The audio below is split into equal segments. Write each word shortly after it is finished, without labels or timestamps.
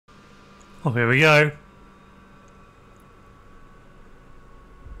Oh, here we go.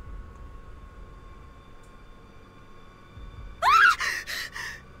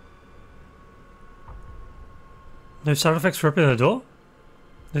 No sound effects for opening the door?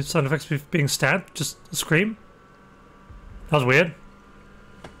 No sound effects for being stabbed? Just a scream? That was weird.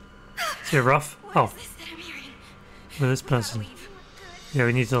 It's here rough. Oh. With this person. Yeah,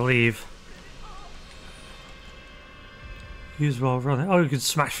 we need to leave. Use while running. Oh, you can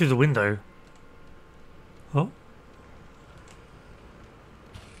smash through the window. Oh.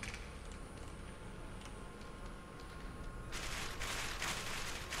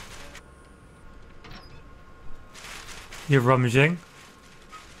 You're rummaging.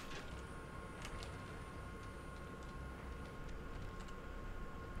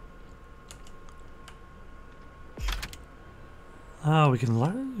 Oh, we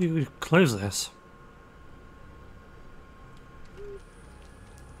can close this.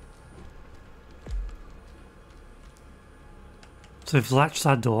 So we've latched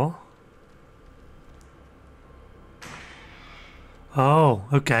that door. Oh,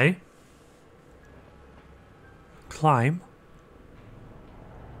 okay. Climb.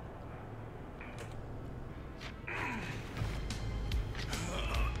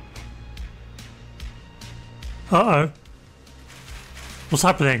 Uh-oh. What's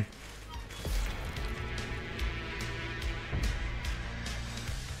happening?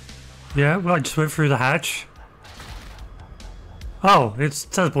 Yeah, well, I just went through the hatch. Oh, it's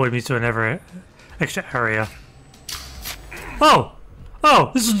teleported me to another extra area. Oh!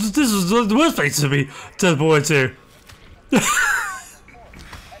 Oh, this is the worst place to be teleported to.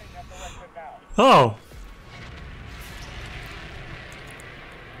 Oh.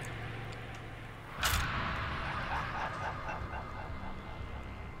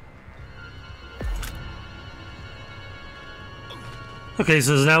 Okay,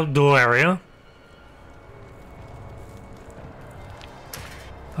 so there's an outdoor area.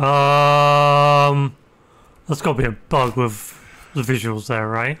 That's gotta be a bug with the visuals there,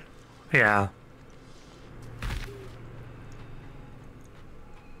 right? Yeah.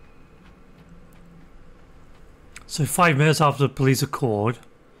 So 5 minutes after the police are called,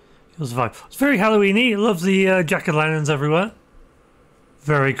 you'll survive. It's very Halloween-y. I love the jack-o'-lanterns everywhere.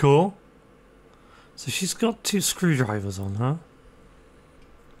 Very cool. So she's got 2 screwdrivers on her.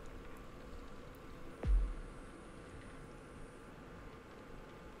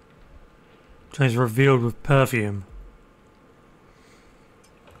 She's revealed with perfume.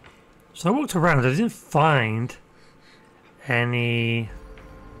 So I walked around, I didn't find any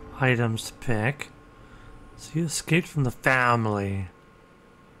items to pick. So you escaped from the family.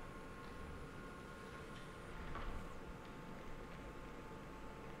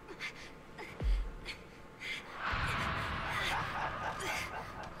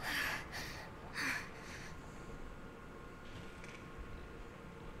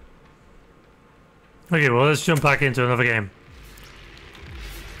 Okay, well, let's jump back into another game.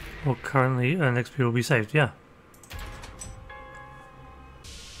 Well, currently, XP will be saved, yeah.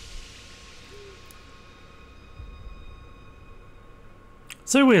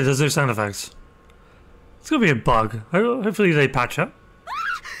 So weird, there's no sound effects. It's gonna be a bug. Hopefully they patch up.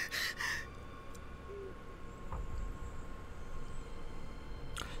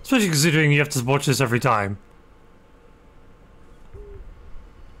 Especially considering you have to watch this every time.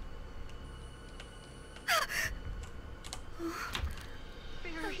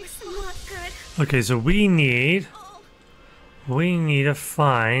 Okay, so we need to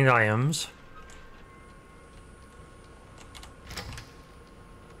find items.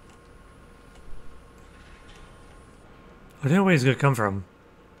 I don't know where he's gonna come from.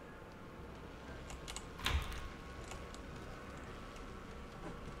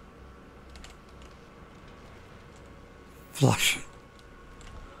 Flush.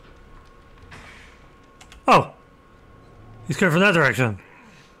 Oh! He's coming from that direction.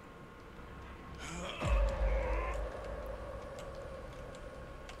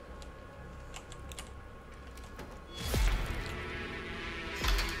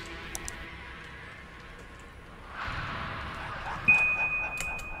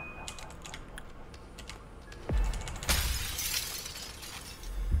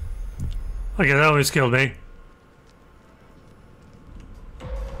 Okay, that always killed me.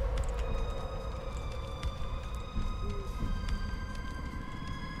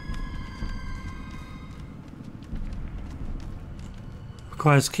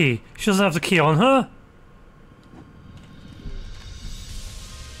 Requires key. She doesn't have the key on her?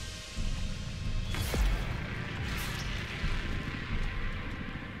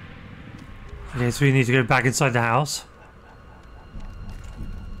 Okay, so we need to go back inside the house.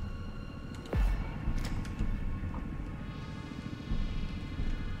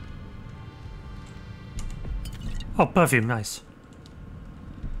 Oh, perfume, nice.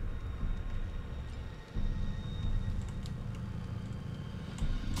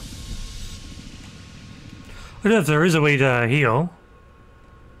 I don't know if there is a way to heal.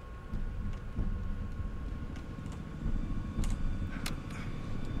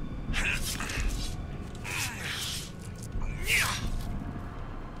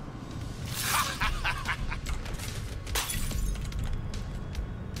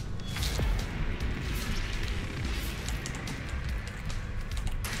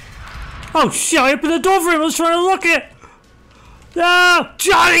 Oh shit, I opened the door for him, I was trying to look it! No!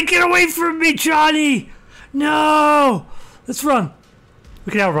 Johnny, get away from me, Johnny! No! Let's run.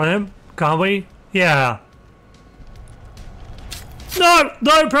 We can outrun him, can't we? Yeah. No!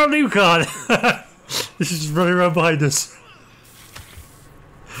 No, apparently we can't. This is running around behind us.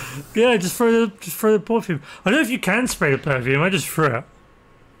 Yeah, just throw the perfume. I don't know if you can spray the perfume, I just threw it. I don't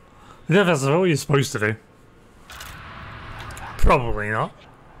know if that's what you're supposed to do. Probably not.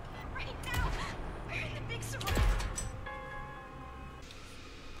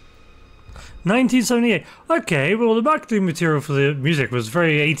 1978. Okay, well the marketing material for the music was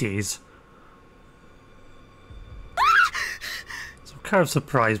very 80s. So I'm kind of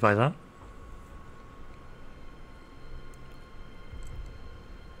surprised by that.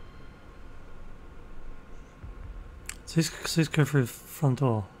 So he's going through the front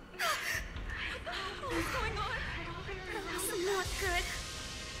door. What's going on? This is not good.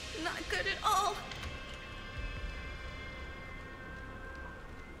 Not good at all.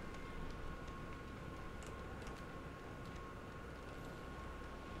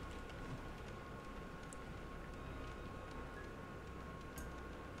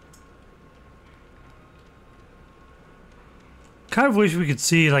 Kind of wish we could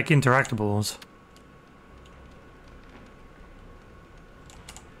see like interactables.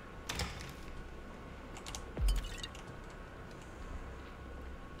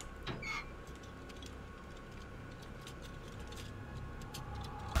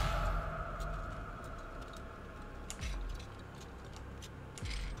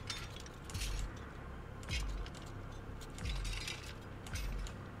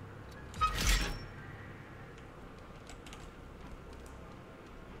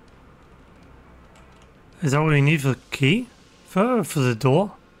 Is that what we need for the key? For the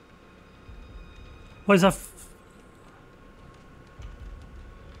door? What is that?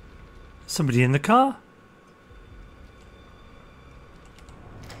 Somebody in the car?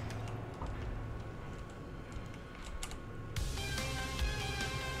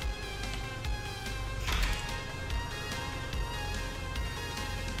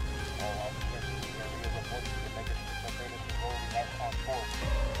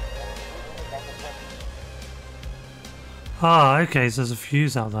 Ah, okay, so there's a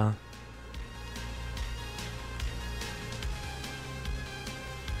fuse out there.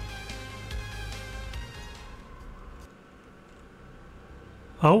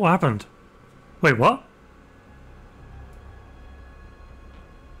 Oh, what happened? Wait, what?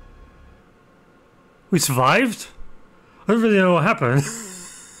 We survived? I don't really know what happened.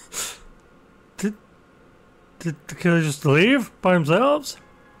 Did the killer just leave by themselves?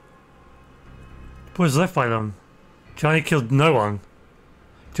 What was left by them? Johnny killed no one.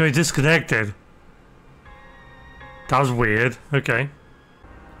 Johnny disconnected. That was weird. Okay.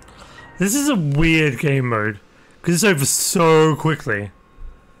 This is a weird game mode. Because it's over so quickly.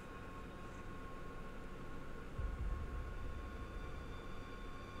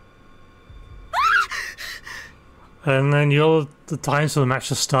 And then you got the times for the match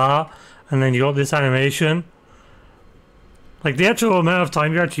to start. And then you got this animation. Like the actual amount of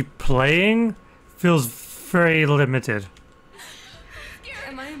time you're actually playing feels very limited.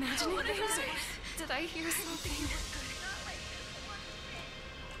 Am I imagining things or did I hear something?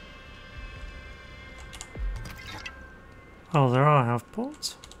 Oh, there are health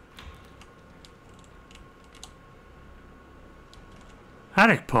pots.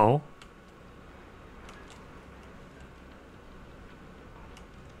 Attic pole?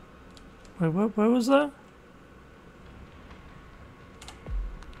 Wait, where was that?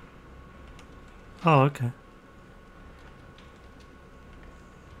 Oh, okay.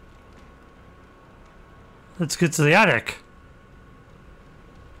 Let's get to the attic.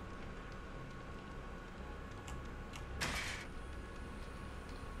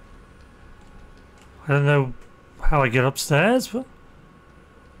 I don't know how I get upstairs, but...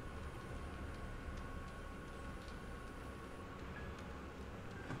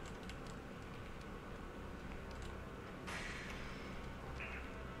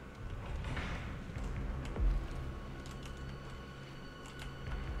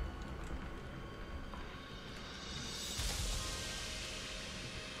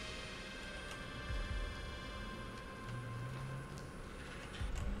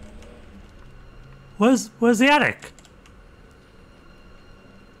 Where's the attic?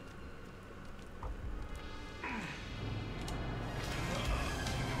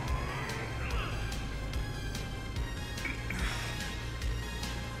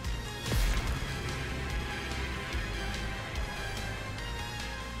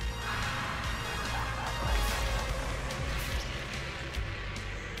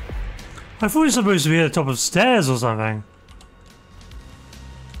 I thought we were supposed to be at the top of stairs or something.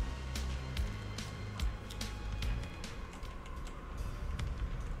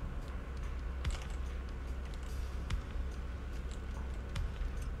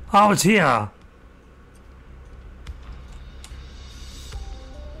 Oh, it's here.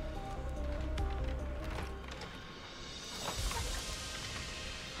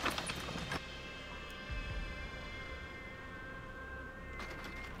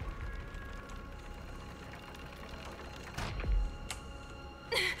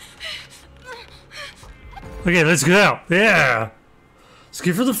 Okay, let's get out. Yeah. Let's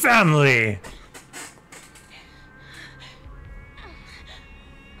get for the family.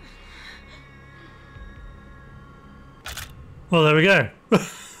 Well, there we go.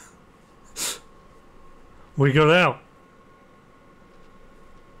 We got out.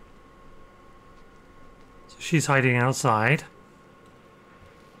 So she's hiding outside.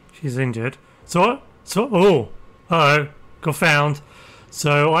 She's injured. Oh, uh-oh, got found.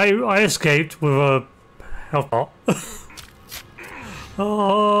 So I escaped with a health pot.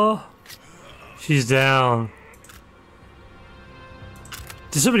 Oh, she's down.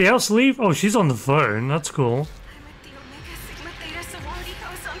 Did somebody else leave? Oh, she's on the phone. That's cool.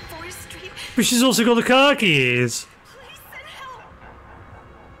 But she's also got the car keys. Please send help.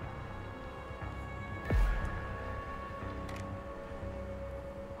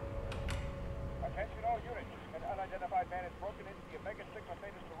 Attention all units. An unidentified man has broken into the Omega Sigma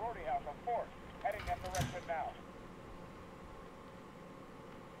Theta sorority house on 4th. Heading that direction now.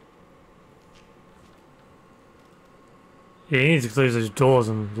 Yeah, you need to close those doors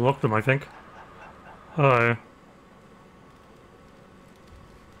and lock them, I think. Oh.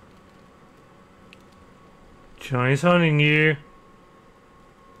 Johnny's hunting you.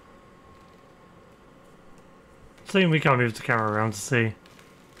 See, we can't move the camera around to see.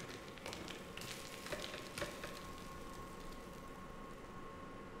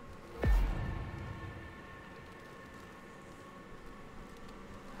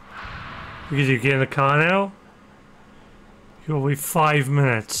 Because you get in the car now? You'll wait 5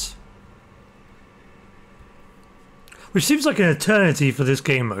 minutes. Which seems like an eternity for this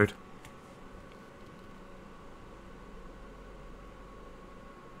game mode.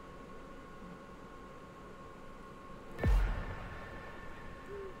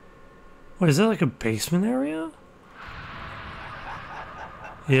 What, is that like a basement area?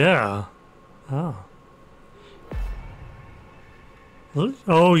 Yeah. Oh.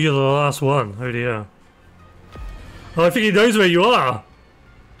 Oh, you're the last one. Oh dear. Oh, I think he knows where you are.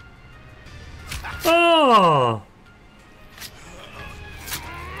 Oh!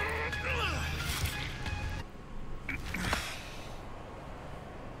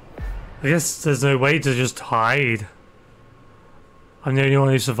 I guess there's no way to just hide. I'm the only one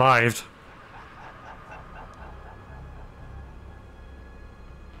who survived.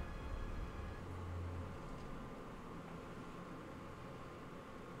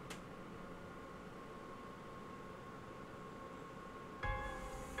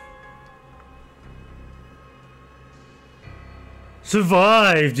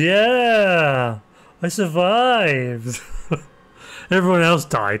 Survived, yeah! I survived! Everyone else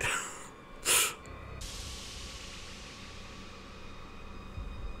died.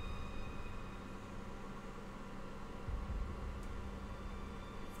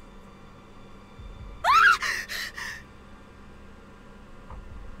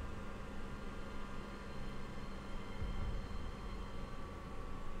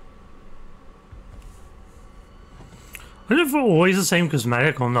 I don't know if it's always the same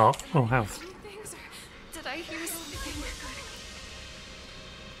cosmetic or not. Oh, health. Things, or did I hear something?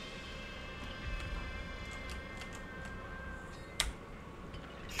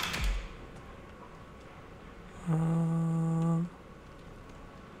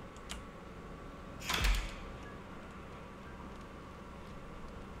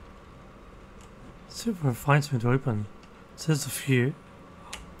 See if I find something to open. It says a few.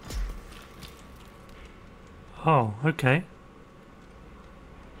 Oh, okay.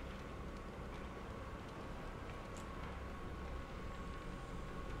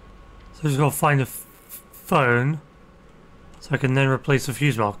 So I just gotta find a phone so I can then replace the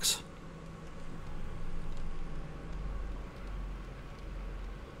fuse box.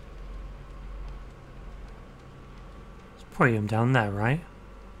 Probably him down there, right?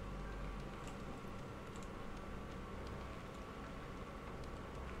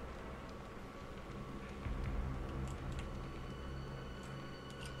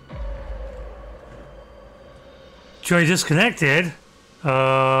 Joy disconnected.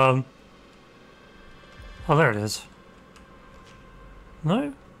 Oh, there it is.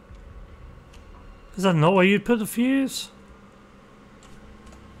 No? Is that not where you'd put the fuse?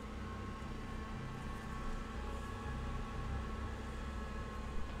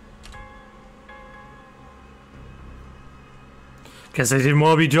 Guess they didn't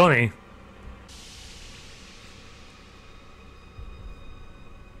want to be Johnny.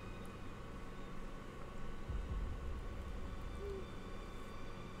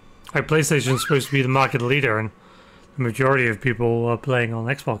 Like, PlayStation's supposed to be the market leader, and the majority of people are playing on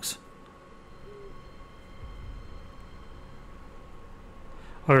Xbox.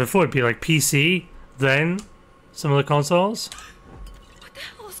 I would have thought it'd be like PC, then some of the consoles. What the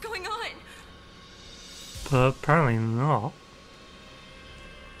hell is going on? But apparently not.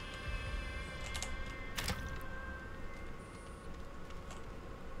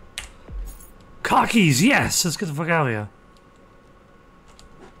 Car keys, yes! Let's get the fuck out of here.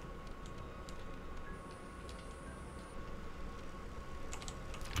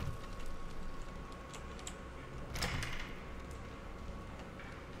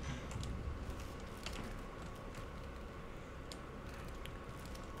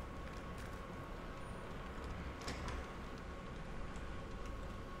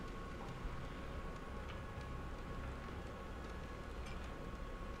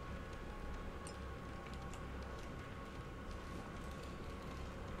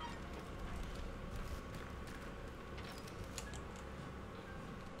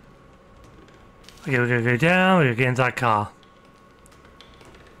 Okay, we're gonna go down, we're gonna get into that car.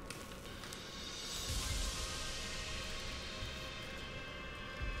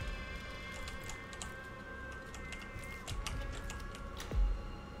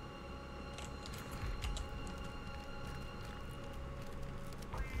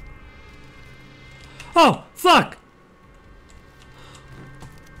 Oh, fuck!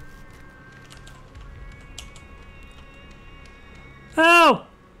 Help!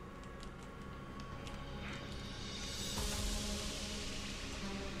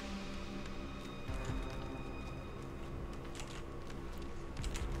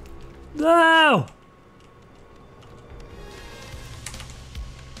 No!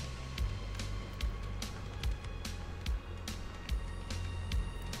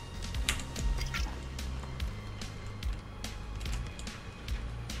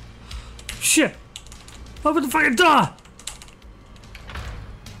 Shit! Open the fucking door!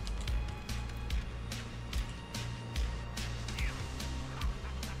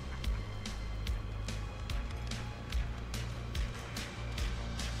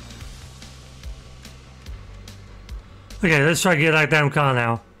 Okay, let's try to get that damn car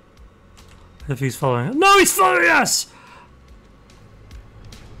now. If he's following us. No, he's following us!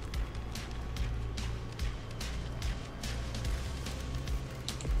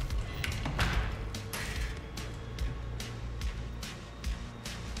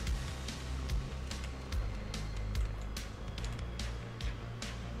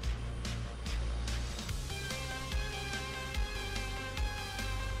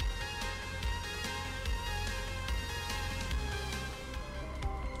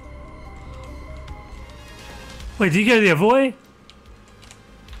 Wait, did you go the other way?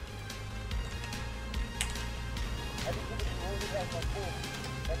 Heading to the sorority house on foot.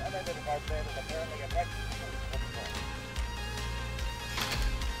 An unidentified man is apparently a Texas Chain Saw Massacre.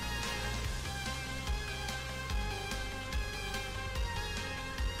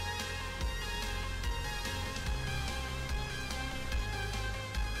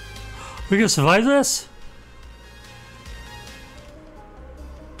 We gonna survive this?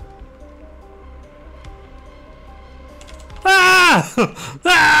 Ah!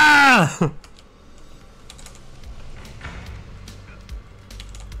 Ah!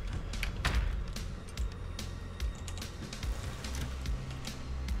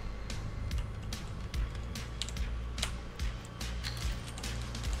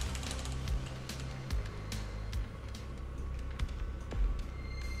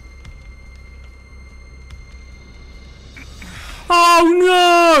 Oh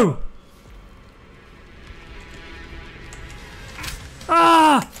no!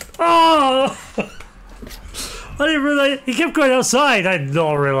 Ah! Oh! I didn't realize he kept going outside. I did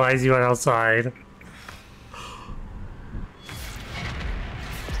not realize he went outside.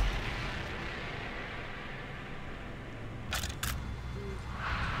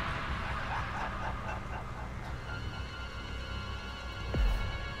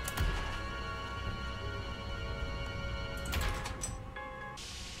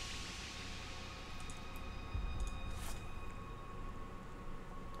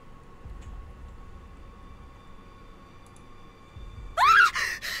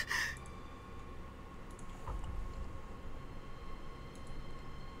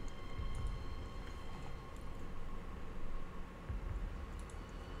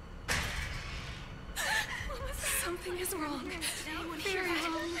 Something is wrong. Very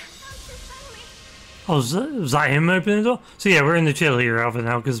wrong. Oh, was that him opening the door? So yeah, we're in the chill here over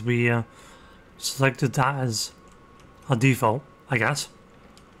now because we selected that as our default, I guess.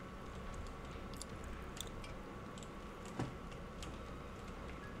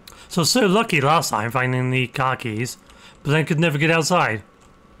 So lucky last time finding the car keys, but then could never get outside.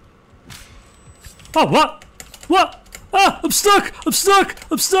 Oh, what? What? Ah, I'm stuck! I'm stuck!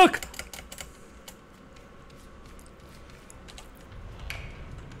 I'm stuck!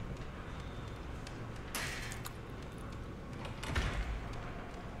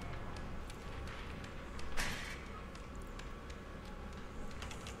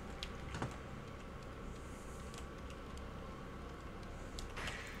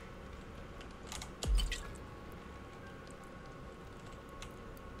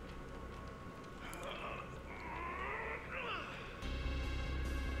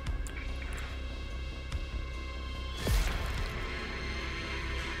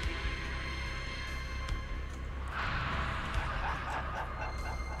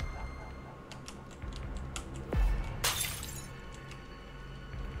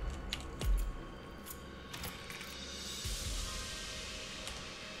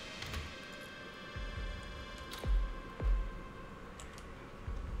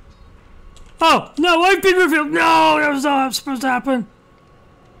 Oh, no, I've been revealed! No, that was not supposed to happen!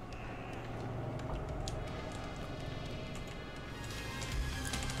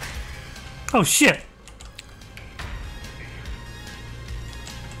 Oh, shit!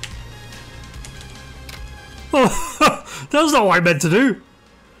 Oh, that was not what I meant to do!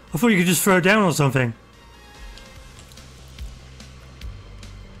 I thought you could just throw it down or something.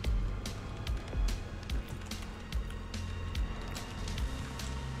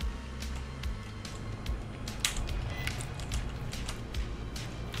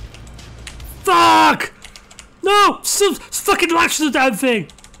 Fuck! No! Still fucking latch the damn thing!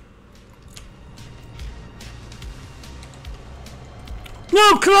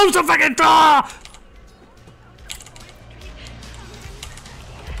 No! Close the fucking door!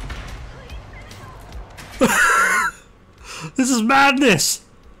 This is madness!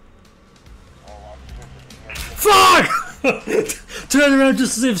 Fuck! Turn around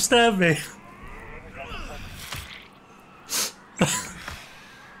just as if stab me.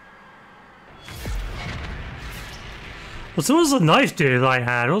 Well, so what was the knife do that I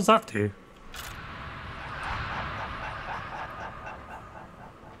had? What does that do?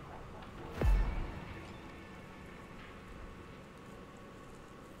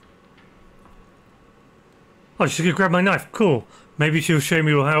 Oh, she could grab my knife. Cool. Maybe she'll show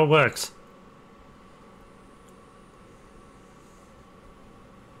me how it works.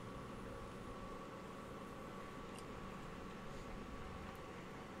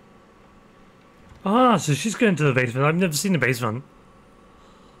 Ah, so she's going to the basement. I've never seen the basement.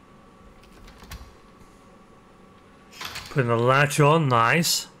 Putting the latch on.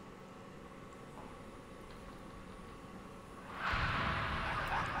 Nice.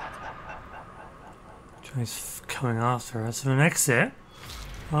 He's coming after us. An exit?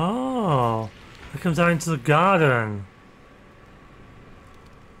 Oh, it comes out into the garden.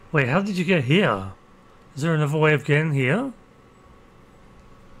 Wait, how did you get here? Is there another way of getting here?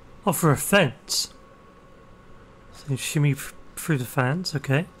 Oh, for a fence. So you shimmy through the fence,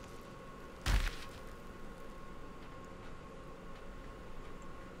 okay.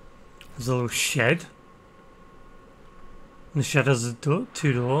 There's a little shed. And the shed has a door,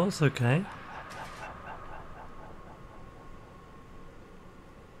 2 doors, okay.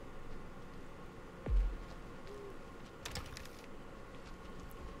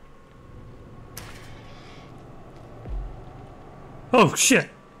 Oh shit!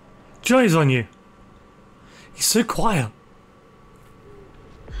 Johnny's on you! He's so quiet!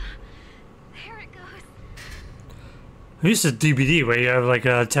 There it goes. I used to DBD where you have like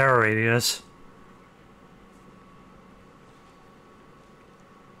a terror radius.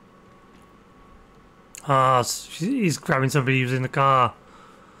 Ah, he's grabbing somebody who's in the car.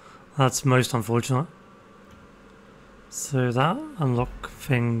 That's most unfortunate. So that unlock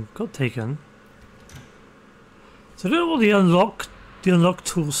thing got taken. So I don't know what the unlock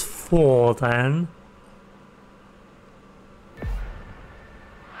tool's for then.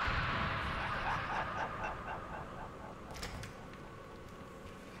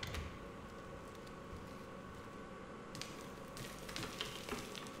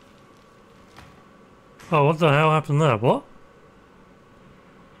 Oh, what the hell happened there? What?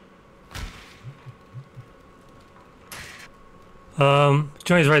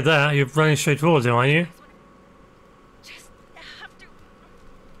 Johnny's right there. You're running straight towards him, aren't you? Just have to.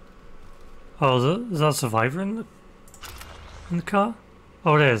 Oh, is that a survivor in the in the car?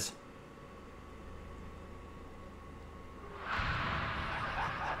 Oh, it is.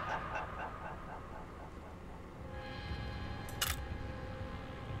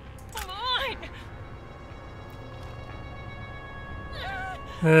 Come on!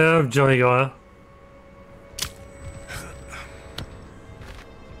 Oh, Johnny got her.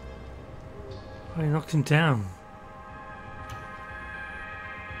 Oh, he knocked him down.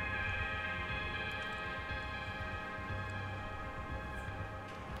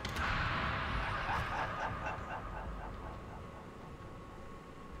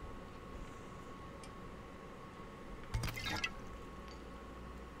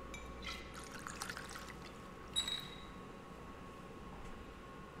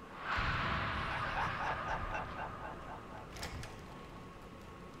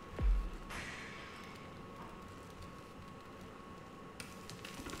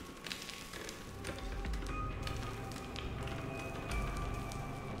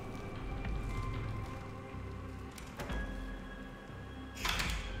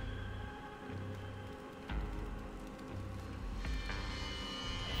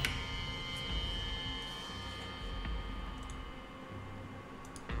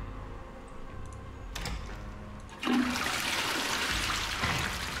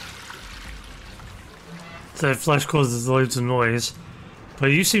 So flash causes loads of noise, but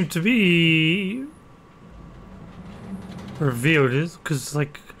you seem to be revealed because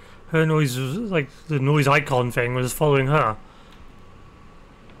like her noise was like the noise icon thing was following her.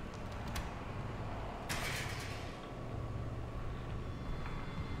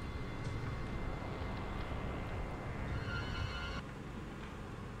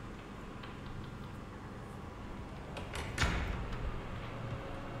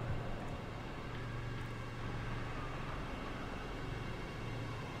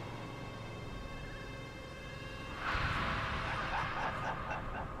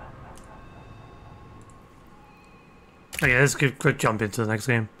 Okay, let's give a quick jump into the next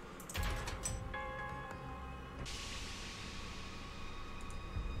game.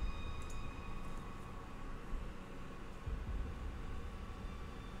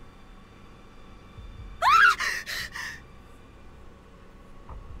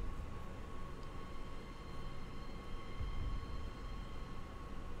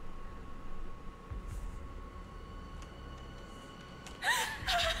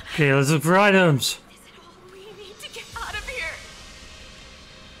 Okay, let's look for items. Is it all we need to get out of here?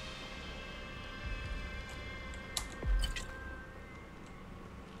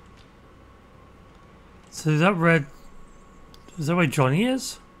 So is that red? Is that where Johnny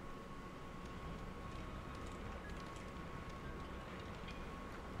is?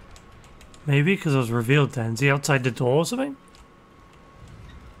 Maybe because it was revealed then. Is he outside the door or something?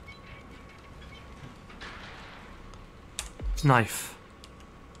 Knife.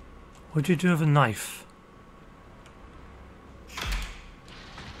 What'd you do with a knife?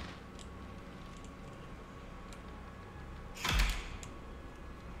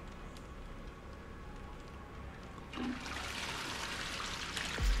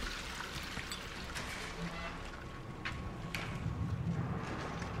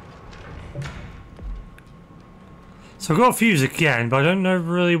 So I got a fuse again, but I don't know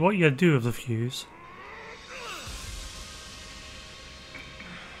really what you do with the fuse.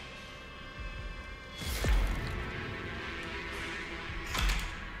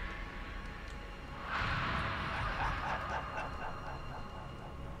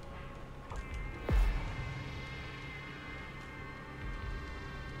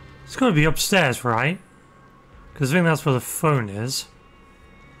 It's gotta be upstairs, right? Because I think that's where the phone is.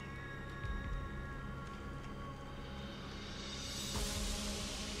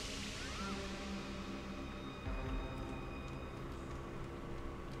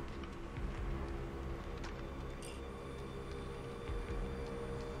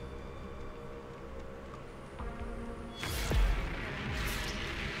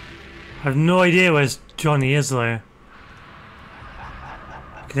 I have no idea where Johnny is though.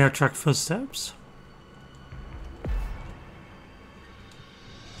 Can I track footsteps?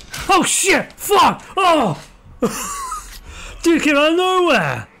 Oh shit! Fuck! Oh! Dude came out of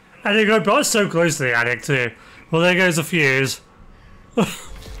nowhere! And they go, but I was so close to the attic too. Well, there goes a fuse.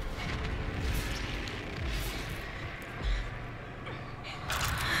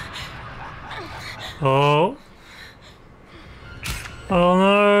 Oh. Oh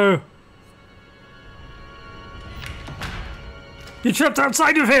no! You're trapped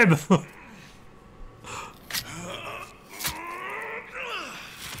outside of him!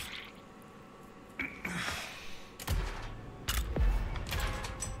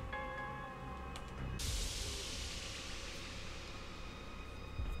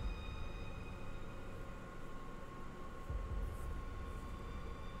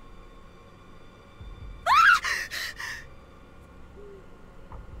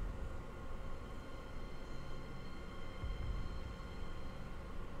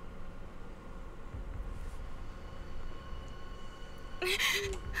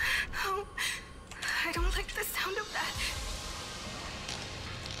 Oh, I don't like the sound of that.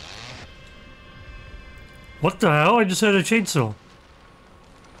 What the hell? I just heard a chainsaw.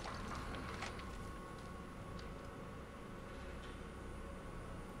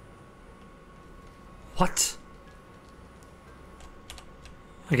 What?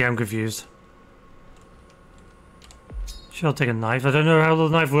 Okay, I'm confused. Sure, I'll take a knife. I don't know how the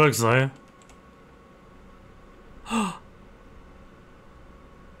knife works though.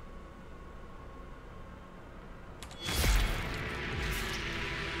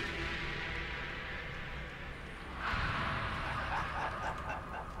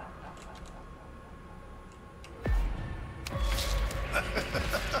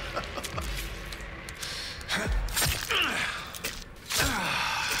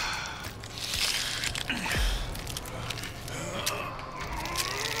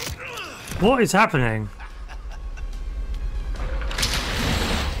 What is happening?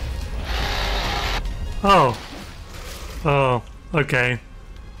 Oh. Oh, okay.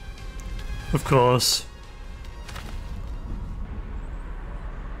 Of course.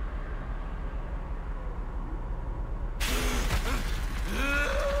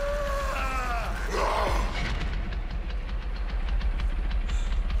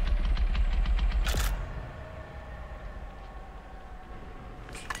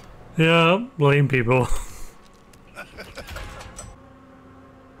 Yeah, blame people.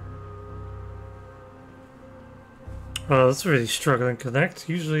 Oh, that's really struggling to connect.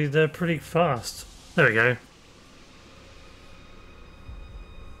 Usually they're pretty fast. There we go.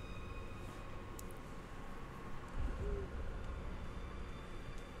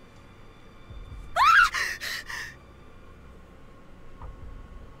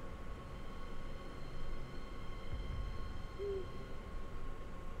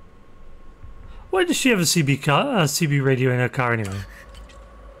 Why does she have a CB radio in her car anyway?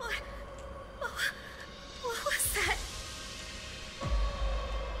 What? What was that?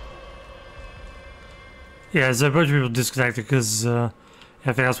 Yeah, so a bunch of people disconnected because I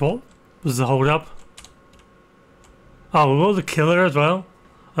think that's what was the hold up. Oh, well, the killer as well?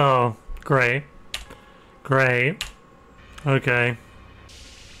 Oh, great. Great. Okay.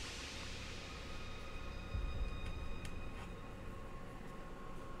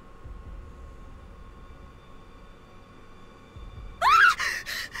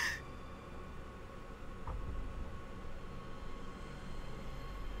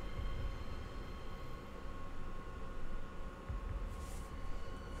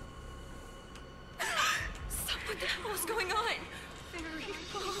 What the hell is going on? Very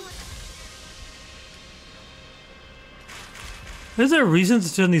bold. Is there a reason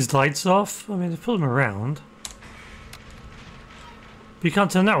to turn these lights off? I mean, they put them around. But you can't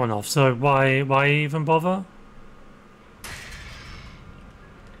turn that one off, so why even bother?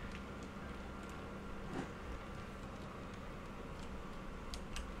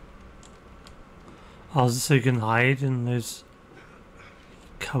 Oh, is it so you can hide in those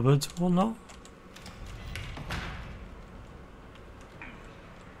cupboards or whatnot?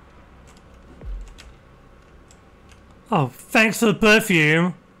 Oh, thanks for the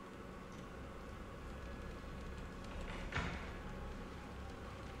perfume!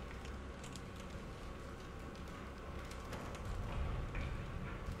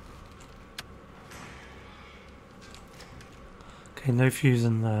 Okay, no fuse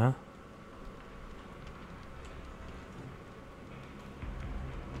in there.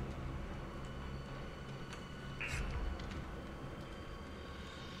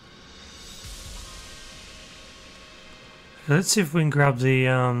 Let's see if we can grab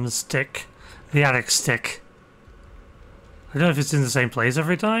the stick, the attic stick. I don't know if it's in the same place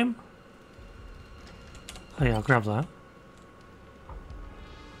every time. Oh yeah, I'll grab that.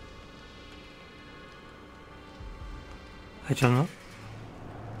 Actually,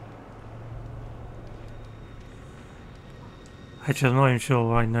 I'm not even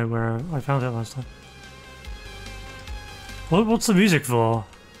sure I know where I found it last time. What's the music for?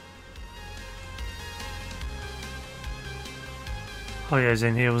 Oh yeah, it's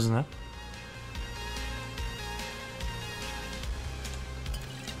in here, wasn't it?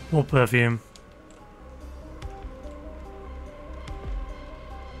 More perfume.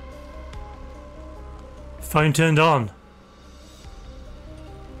 Phone turned on.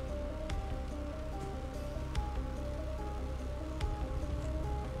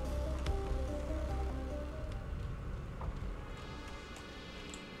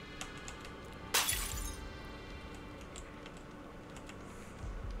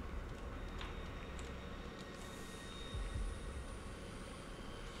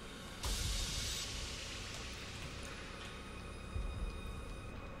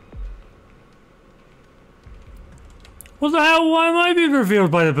 What the hell? Why am I being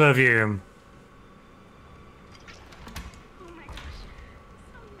revealed by the perfume? Oh my gosh.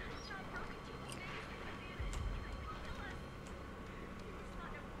 Some nut job broke into the safe and the kill us. You must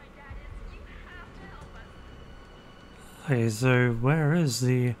not know who my dad is. You have to help us. Okay, so where is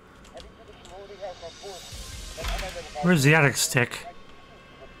the... Heading to the sorority house on 4th. An unidentified Where's the attic stick?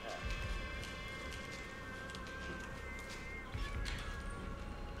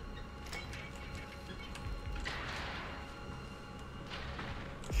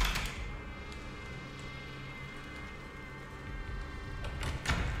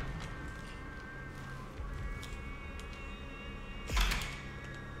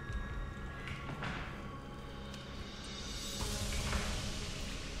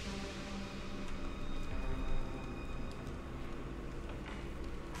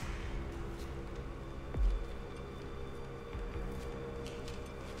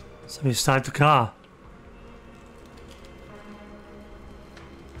 Somebody start the car.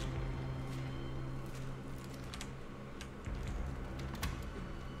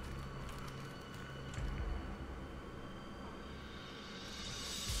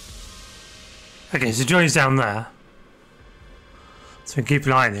 Okay, so Johnny's down there. So we can keep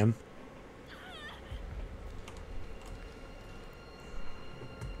an eye on him.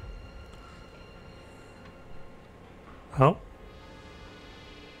 Oh.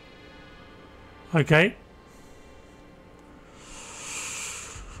 Okay.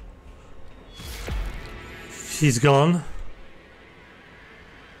 She's gone.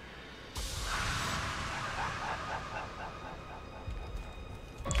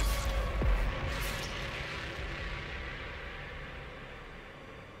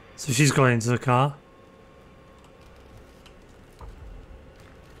 So she's gone into the car.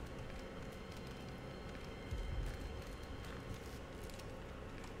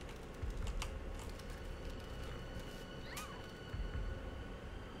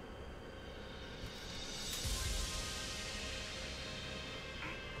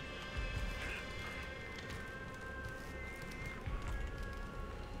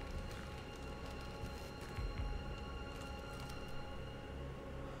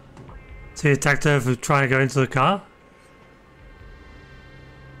 So he attacked her for trying to go into the car?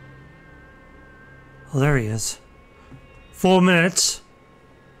 Oh, there he is. 4 minutes.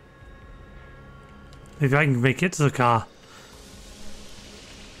 Maybe I can make it to the car.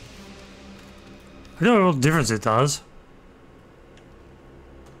 I don't know what difference it does.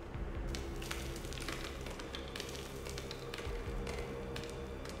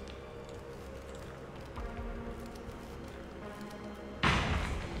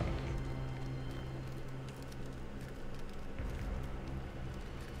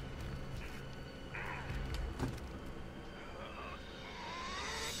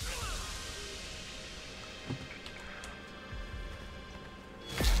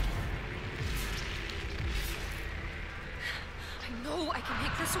 I know I can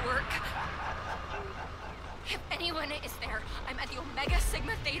make this work. If anyone is there, I'm at the Omega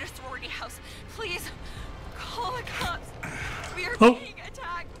Sigma Theta sorority house. Please, call the cops. We are being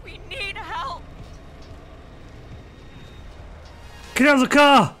attacked. We need help. Get out of the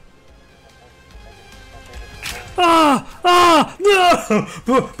car! Ah! Ah! No!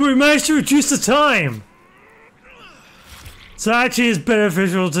 But we managed to reduce the time! So actually it's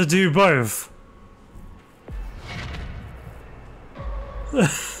beneficial to do both.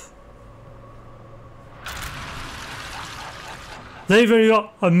 They've only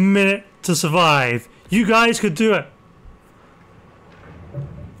got a minute to survive. You guys could do it.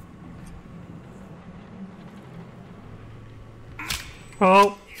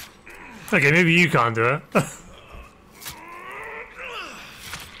 Oh. Okay, maybe you can't do it.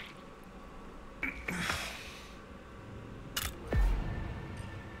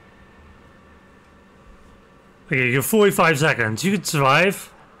 Okay, you got 45 seconds. You could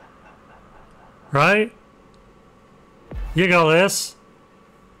survive. Right? You got this.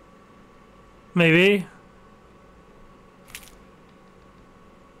 Maybe.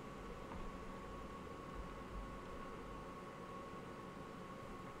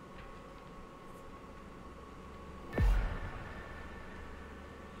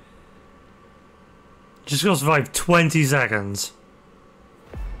 Just gonna survive 20 seconds.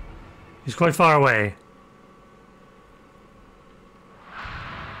 He's quite far away.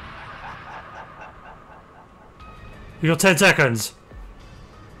 You got 10 seconds.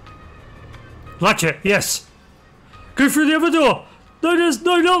 Latch it, yes. Go through the other door. No,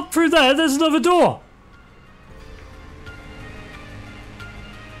 not through there. There's another door.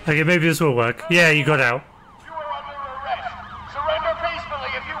 Okay, maybe this will work. Yeah, you got out. You are under arrest. Surrender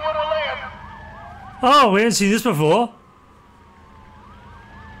peacefully if you want to live. Oh, we haven't seen this before.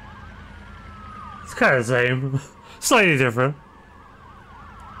 It's kind of the same. Slightly different.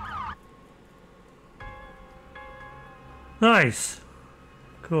 Nice.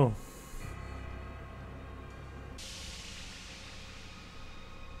 Cool.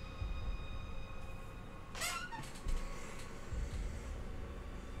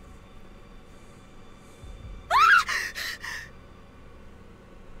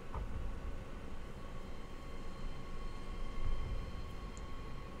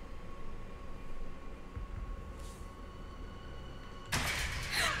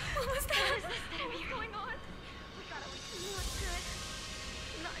 What was that? What is this? What is going on? We gotta leave. Not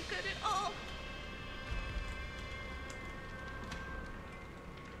good. Not good at all.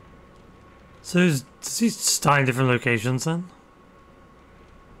 So does he start in different locations then?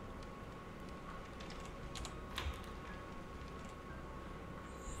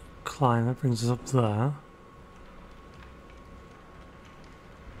 Climb, that brings us up there.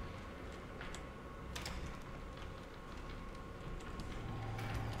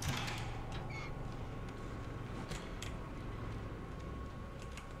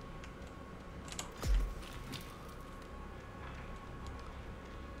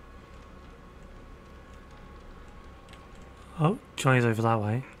 Oh, Johnny's over that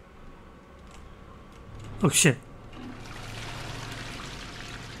way. Oh shit.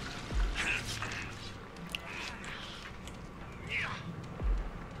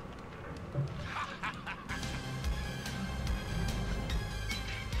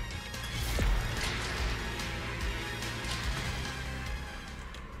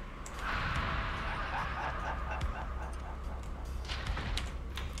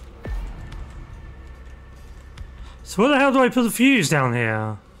 So where the hell do I put the fuse down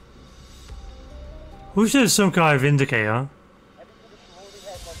here? Wish there's some kind of indicator. Heading to the sorority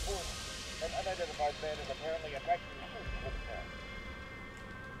house on fourth. An unidentified man is apparently attacking the students this time.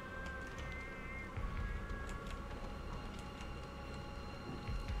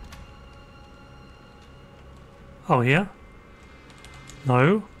 Oh, here?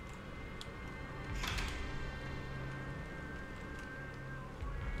 No.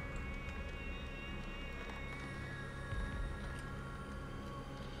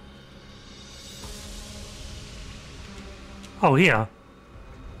 Oh, here.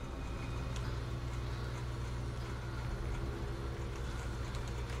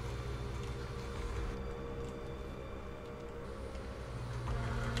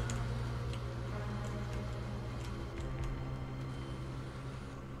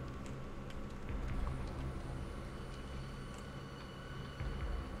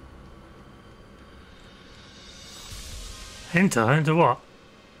 Enter? Into what?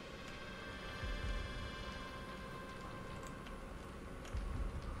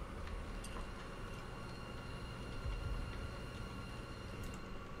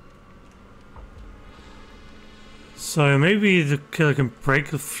 So maybe the killer can break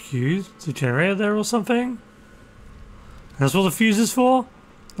the fuse, the generator there or something? That's what the fuse is for?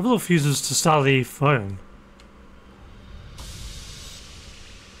 I thought the fuse was to start the phone.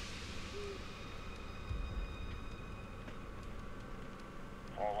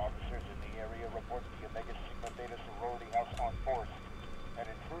 All officers in the area report the Omega Sigma Beta sorority house on fourth. An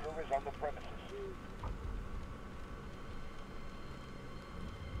intruder is on the premises.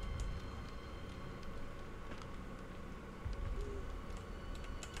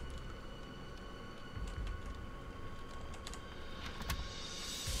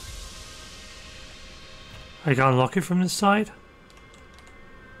 I can unlock it from this side?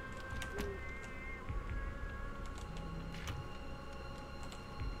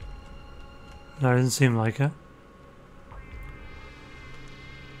 No, it doesn't seem like it.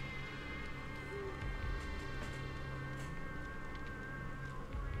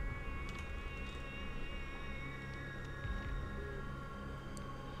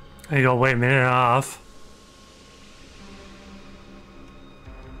 I gotta wait a minute and a half.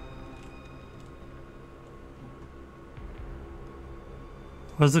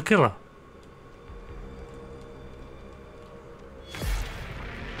 Where's the killer?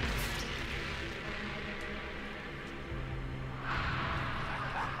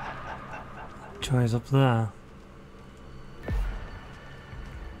 Johnny's up there.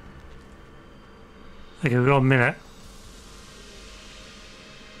 Okay, we've got a minute.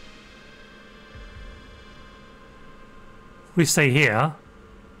 If we stay here,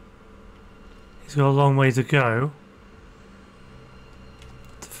 he's got a long way to go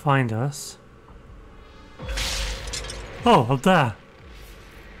to find us. Oh, up there.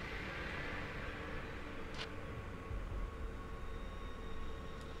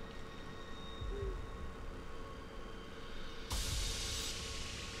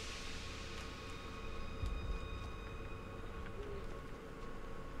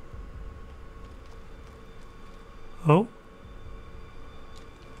 Oh.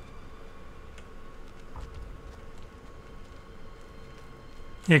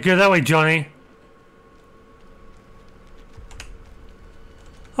 Yeah, go that way, Johnny.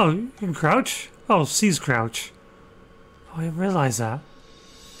 Oh, you can crouch? Oh, C's crouch. Oh, I didn't realize that.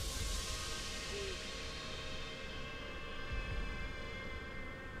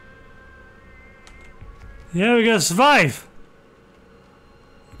 Yeah, we gotta survive.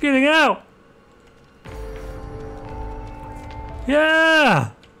 Getting out.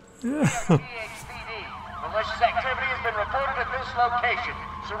 Yeah. PHPD. Malicious activity has been reported at this location.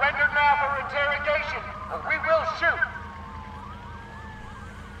 Surrender now for interrogation, or we will shoot.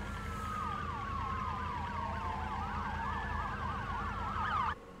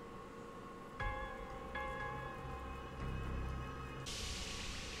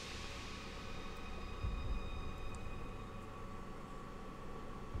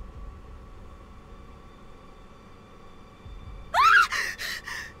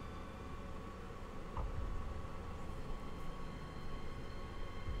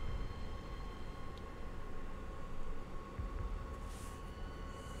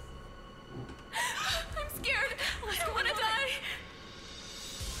 I'm scared. I don't want to die.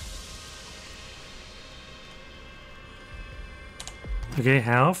 Okay,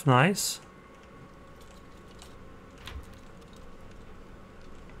 health, nice.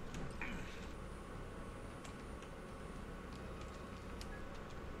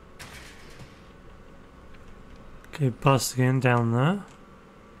 Okay, bust again down there.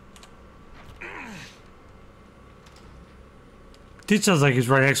 Dude sounds like he's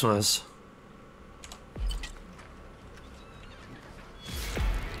right next to us.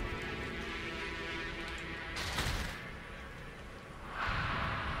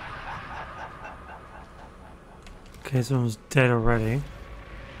 Okay, someone's dead already.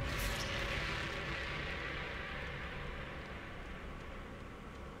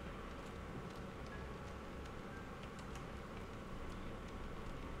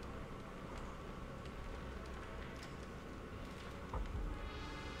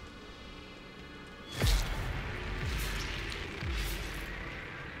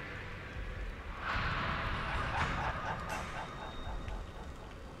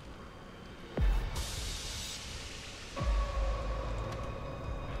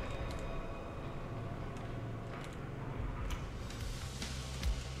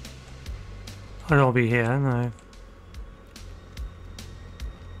 I don't be here, no.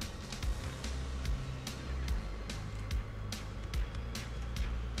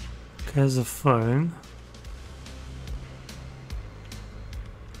 There's a phone.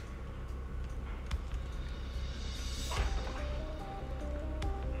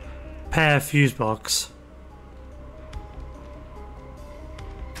 Pair fuse box.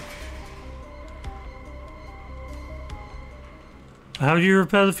 How do you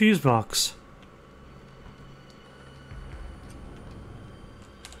repair the fuse box?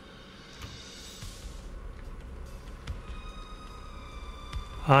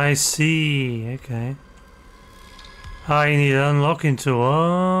 I see, okay. I need an unlocking tool.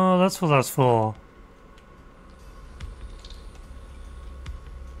 Oh, that's what that's for.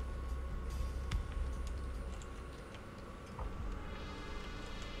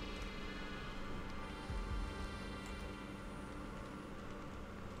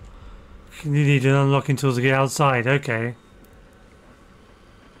 You need an unlocking tool to get outside, okay.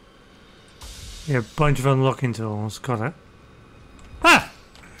 Yeah, a bunch of unlocking tools, got it. Ah!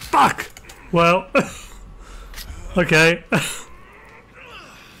 Fuck! Well, okay.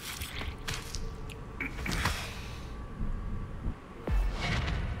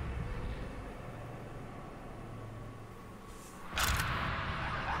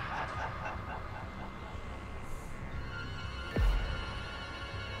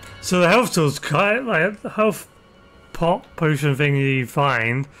 So the health tool's kind like the health pot potion thing you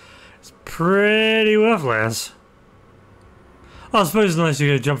find is pretty worthless. I suppose unless you're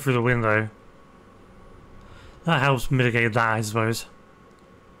gonna jump through the window. That helps mitigate that, I suppose.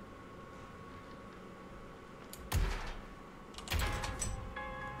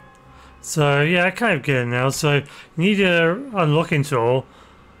 So yeah, I kind of get it now. So you need an unlocking tool.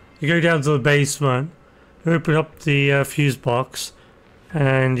 You go down to the basement, open up the fuse box,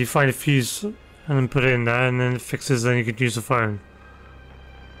 and you find a fuse and then put it in there, and then it fixes, then you can use the phone.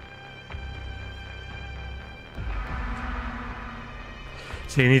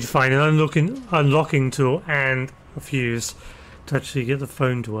 So you need to find an unlocking tool and a fuse to actually get the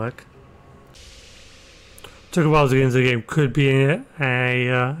phone to work. Took a while to get into the game. Could be a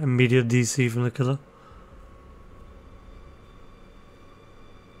immediate DC from the killer.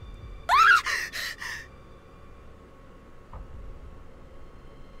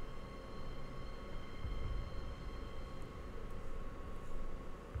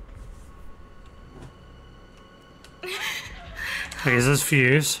 Okay, so there's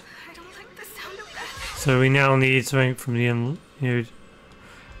fuse. I don't like the sound of that. So we now need something from the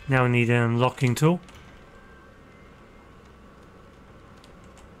now we need an unlocking tool.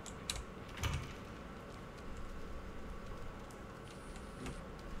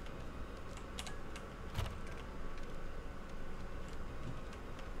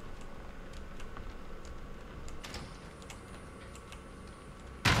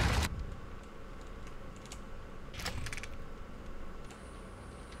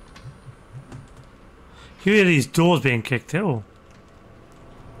 You hear these doors being kicked out.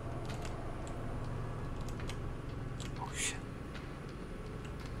 Oh shit.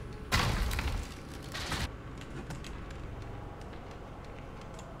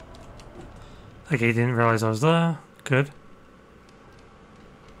 Okay, didn't realise I was there. Good.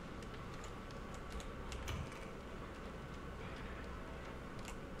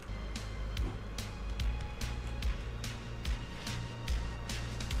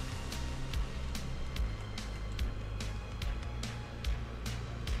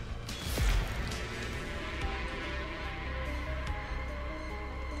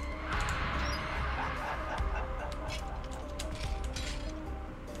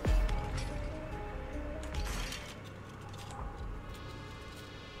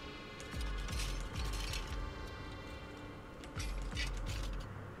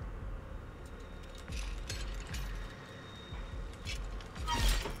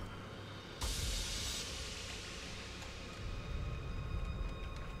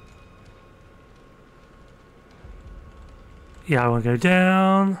 Yeah, I want to go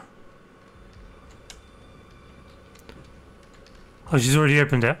down. Oh, she's already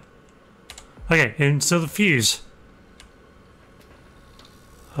opened it. Okay, and so the fuse.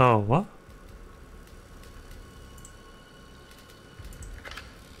 Oh, what?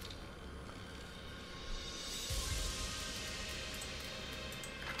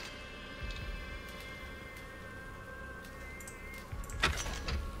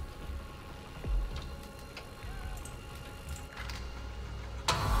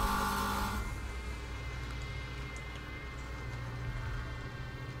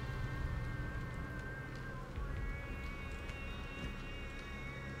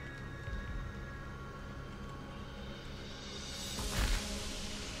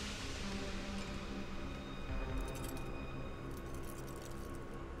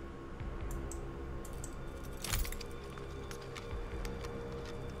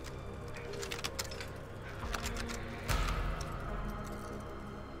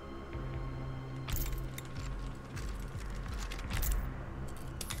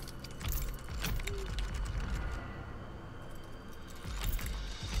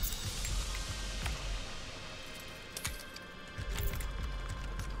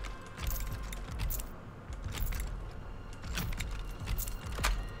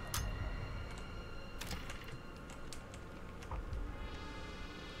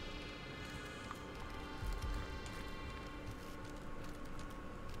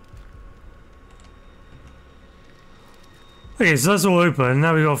 Okay, so that's all open.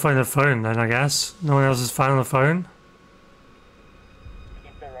 Now we gotta find the phone then, I guess. No one else has found the phone.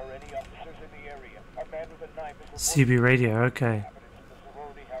 If there are any officers in the area, a man with a knife is CB radio, okay. inhabitants of the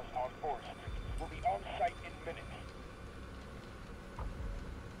sorority house on 4th Street will be on site in minutes.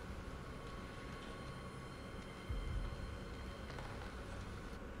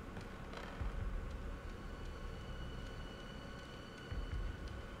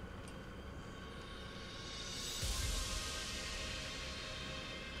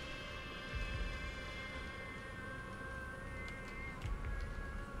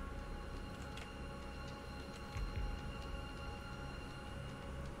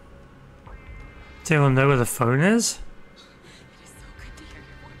 Does anyone know where the phone is? It is so good to hear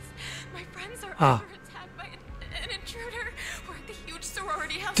your voice. My friends are Ah. under attack by an intruder. We're at the huge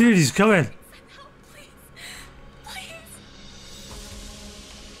sorority house. Dude, he's coming. Send help, please. Please.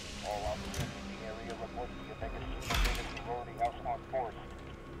 All officers in the area report the Omega Sigma sorority house on 4th.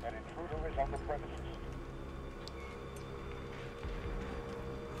 An intruder is on the premises.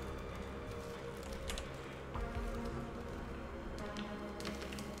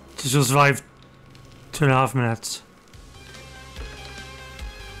 Just will survive 2.5 minutes.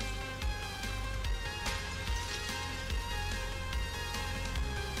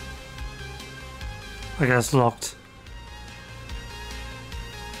 I guess locked.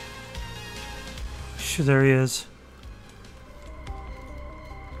 Shit, there he is.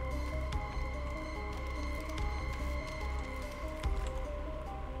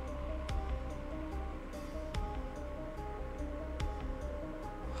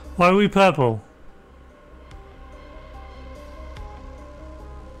 Why are we purple?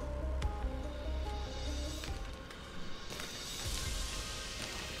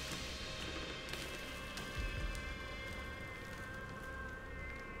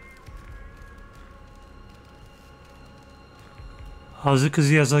 Oh, is it because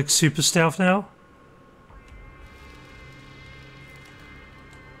he has like super stealth now?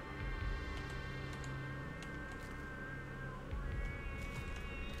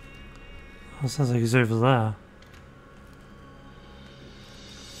 Oh, sounds like he's over there.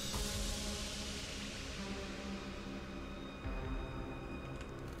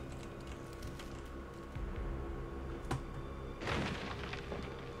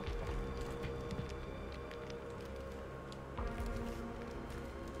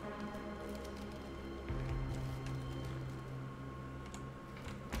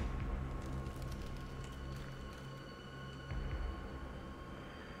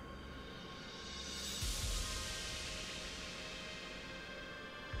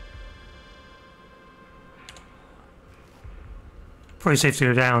 Probably safe to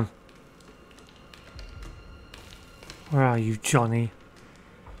go down. Where are you, Johnny?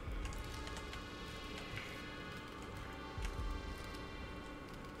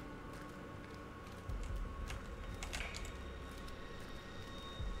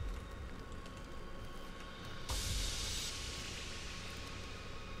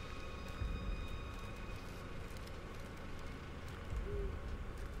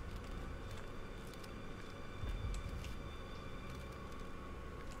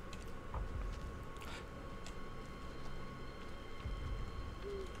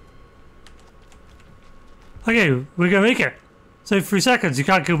 Okay, we're gonna make it. So 3 seconds, you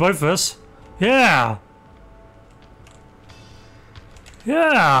can't kill both of us. Yeah!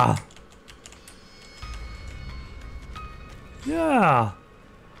 Yeah! Yeah!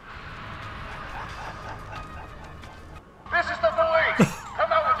 This is the police!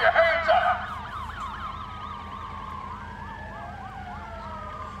 Come out with your hands up!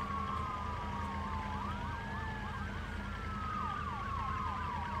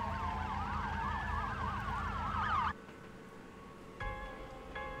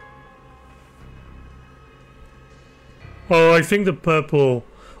 Oh, I think the purple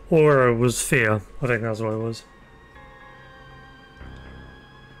aura was fear. I think that's what it was.